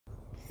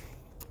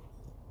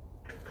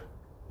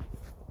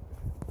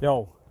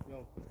Yo.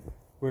 Yo.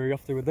 Where are you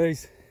off to with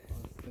these?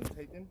 I was going to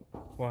take them.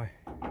 Why?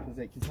 Because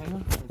that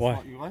container, it's Why?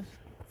 not you guys.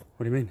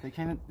 What do you mean?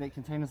 That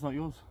container's not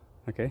yours.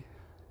 Okay.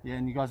 Yeah,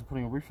 and you guys are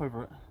putting a roof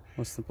over it.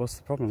 What's the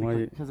problem?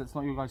 Why? Because it's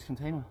not your guys'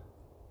 container.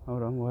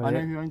 Hold on. Why? I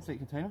know who owns that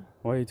container.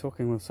 Why are you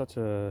talking with such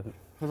a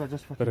Because I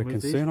just bit of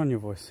concern on your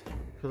voice?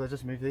 Because I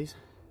just moved these.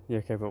 Yeah.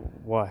 Okay, but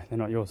why? They're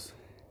not yours.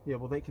 Yeah,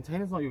 well that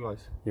container's not you guys.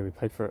 Yeah, we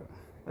paid for it.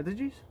 Oh, did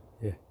you?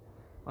 Yeah.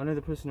 I know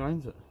the person who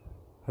owns it.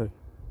 Who?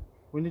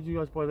 When did you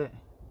guys buy that?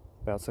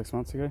 About 6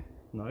 months ago.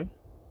 No.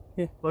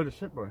 Yeah. Load of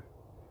shit, bro.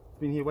 It's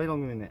been here way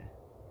longer than that.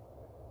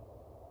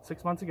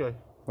 6 months ago.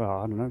 Well,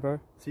 I don't know,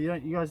 bro. So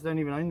you guys don't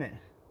even own that.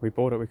 We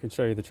bought it. We can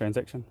show you the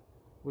transaction.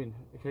 When?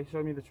 Okay,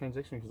 show me the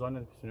transaction because I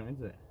know the person who owns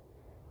that.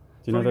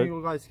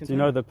 Do you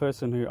know the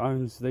person who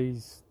owns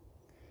these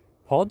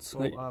pods?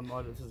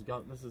 Well,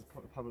 this is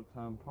public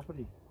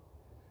property.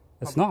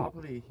 It's public not.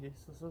 Property.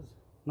 Yes, this is.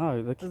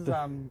 No, This is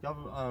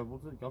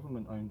what's it?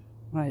 Government owned.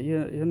 Mate,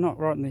 you're not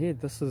right in the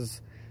head. This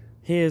is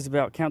here's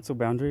about council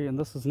boundary, and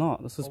this is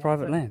not. This is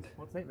private land.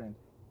 What's that land?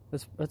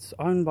 It's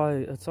owned by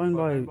it's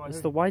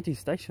the Weiti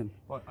station.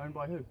 Owned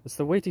by who? It's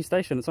the Weiti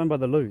station. It's owned by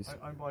the Loos.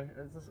 Owned by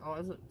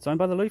is it? It's owned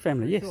by the Loo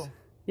family. Yes. Sure.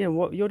 Yeah.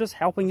 What you're just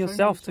helping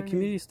yourself to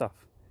community stuff.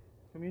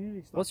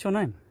 Community stuff. What's your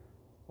name?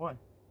 Why?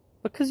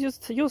 Because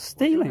you're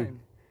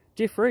stealing.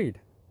 Jeff Reed.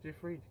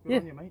 Jeff Reed.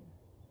 Good on you, mate.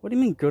 What do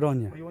you mean good on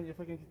you? What do you want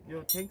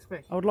your tanks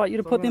back? I would like you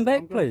to put them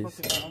back,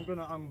 please.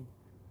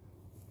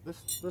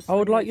 I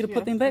would like you to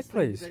put them back,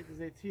 please.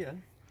 Here.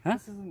 Huh?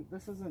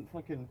 This isn't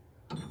fucking.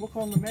 Look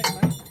on the map,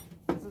 mate.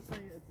 Does it say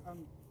it's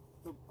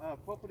the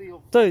property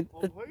of? Dude,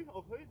 of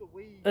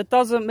who? It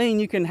doesn't mean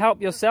you can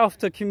help yourself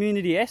to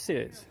community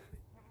assets.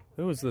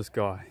 Who is this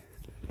guy?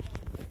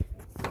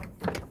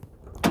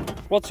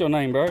 What's your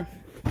name, bro?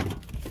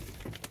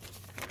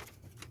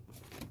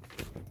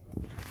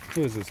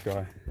 Who is this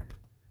guy?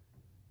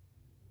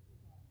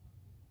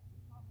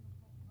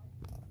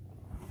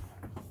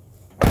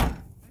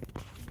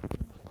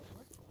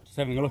 Just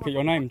having a look at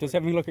your name. Just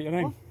having a look at your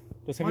name.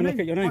 Just having a look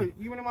at your name.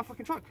 You went in my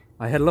fucking truck.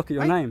 I had a look at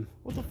your name.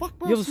 What the fuck,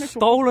 bro? You've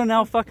stolen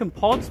our fucking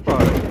pods, bro.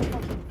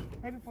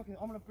 I'm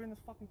gonna burn this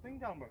fucking thing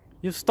down, bro.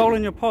 You've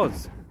stolen your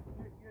pods.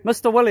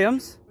 Mr.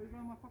 Williams. Are you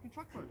going in my fucking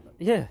truck, bro?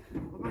 Yeah.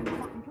 I'm going in my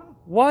fucking car.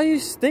 Why are you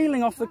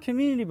stealing off the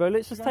community, bro?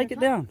 Let's just take it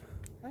down.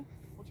 Hey?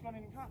 What you got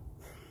in your car?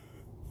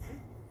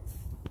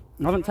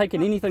 I haven't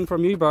taken anything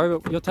from you,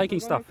 bro. You're taking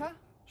stuff.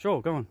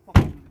 Sure, go on.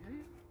 You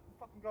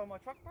fucking go in my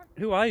truck, bro?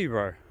 Who are you,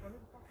 bro?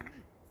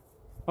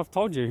 I've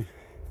told you.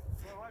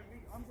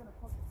 I'm gonna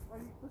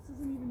fucking. This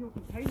isn't even your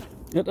container.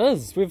 It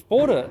is. We've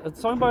bought it.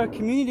 It's owned by a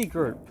community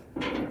group.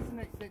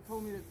 They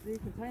told me it's their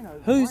container.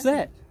 Who's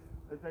that?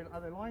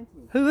 Are they lying to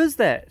me? Who is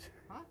that?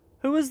 Huh?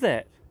 Who is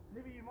that?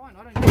 Never you mind.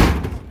 I don't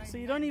know. So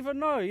you don't even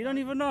know. You don't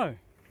even know.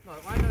 No,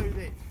 I know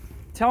that.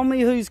 Tell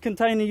me whose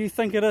container you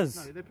think it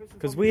is.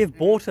 Because we have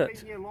bought it.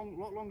 It's been here a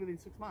lot longer than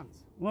 6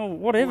 months. Well,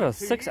 whatever. What,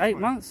 6, 8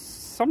 months.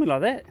 Something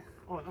like that.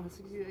 Oh,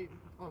 6, 8.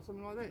 Oh,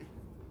 something like that.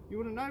 You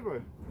wouldn't know,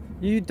 bro.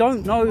 You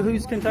don't know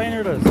whose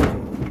container it is.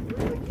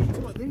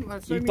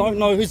 You don't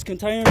know whose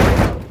container it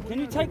is. Can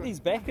you take these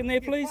back in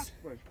there, please?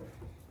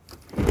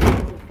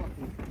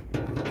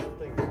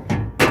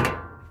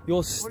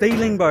 You're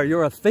stealing, bro.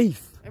 You're a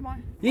thief. Am I?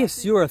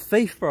 Yes, you're a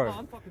thief,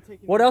 bro.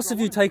 What else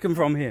have you taken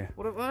from here?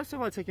 What else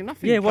have I taken?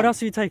 Nothing. Yeah, what else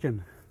have you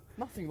taken?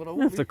 Nothing, but I You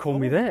don't have to call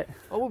me that.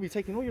 I will be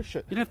taking all your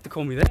shit. You don't have to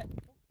call me that.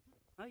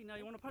 Hey, now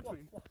you want to punch me?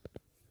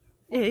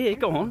 Yeah,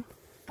 go on.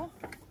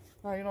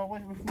 No, you know,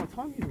 wait for my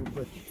time here real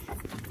quick.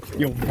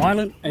 You're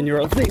violent and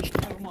you're a thief.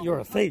 You're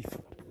a thief.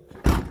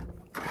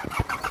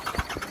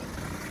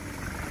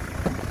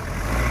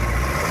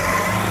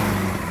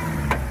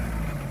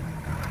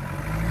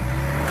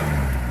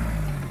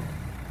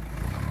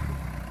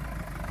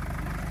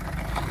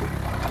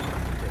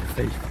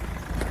 Thief.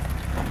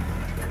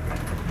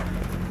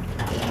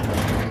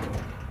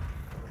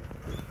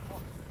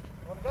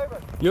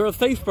 You're a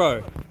thief,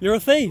 bro. You're a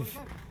thief.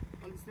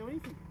 I didn't steal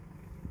anything.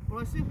 What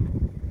did I steal?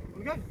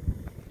 Wanna go?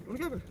 Wanna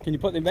go, bro? Can you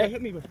put them back?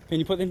 Hit me, bro. Can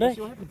you put them back?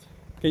 See what happens.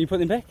 Can you put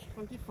them back?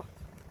 Don't get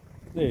fucked.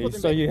 Yeah,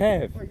 so you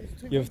have.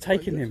 You've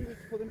taken them.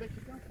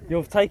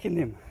 You've taken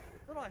them.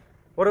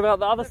 What about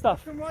the other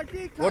stuff?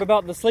 What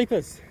about the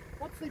sleepers?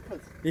 What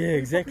sleepers? Yeah,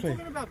 exactly.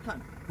 What are you talking about,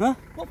 cunt? Huh?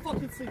 What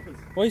fucking sleepers?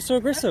 Why are you so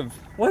aggressive?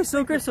 Why are you so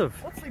aggressive?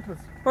 What sleepers?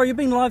 Bro, you're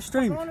being live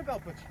streamed. What are you on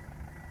about, bitch?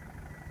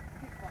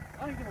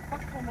 I don't give a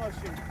fuck on live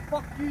stream.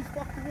 Fuck you,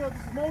 fuck the world.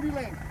 This is Māori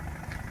land.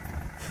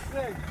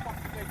 Yeah, you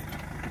fucking thing.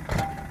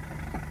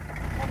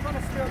 I'm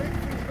gonna steal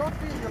everything you got,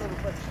 you little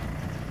bitch.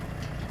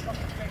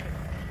 Fucking faggot.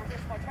 Well,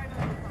 that's my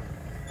trailer.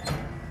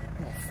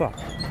 Oh, fuck.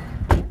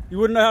 You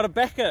wouldn't know how to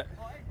back it.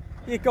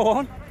 Yeah, go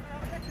on.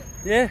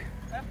 Yeah.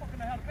 I don't fucking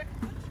know how to back it.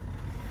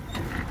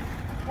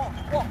 What?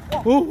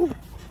 Oh,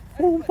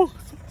 oh,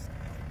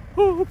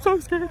 oh, I'm so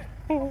scared.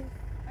 Oh.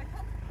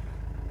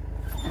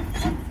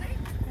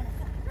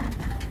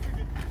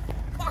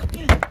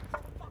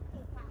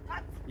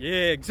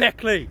 Yeah,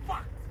 exactly.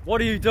 What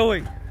are you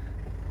doing?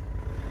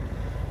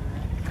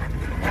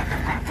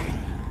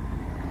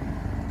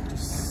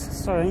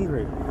 Just so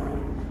angry.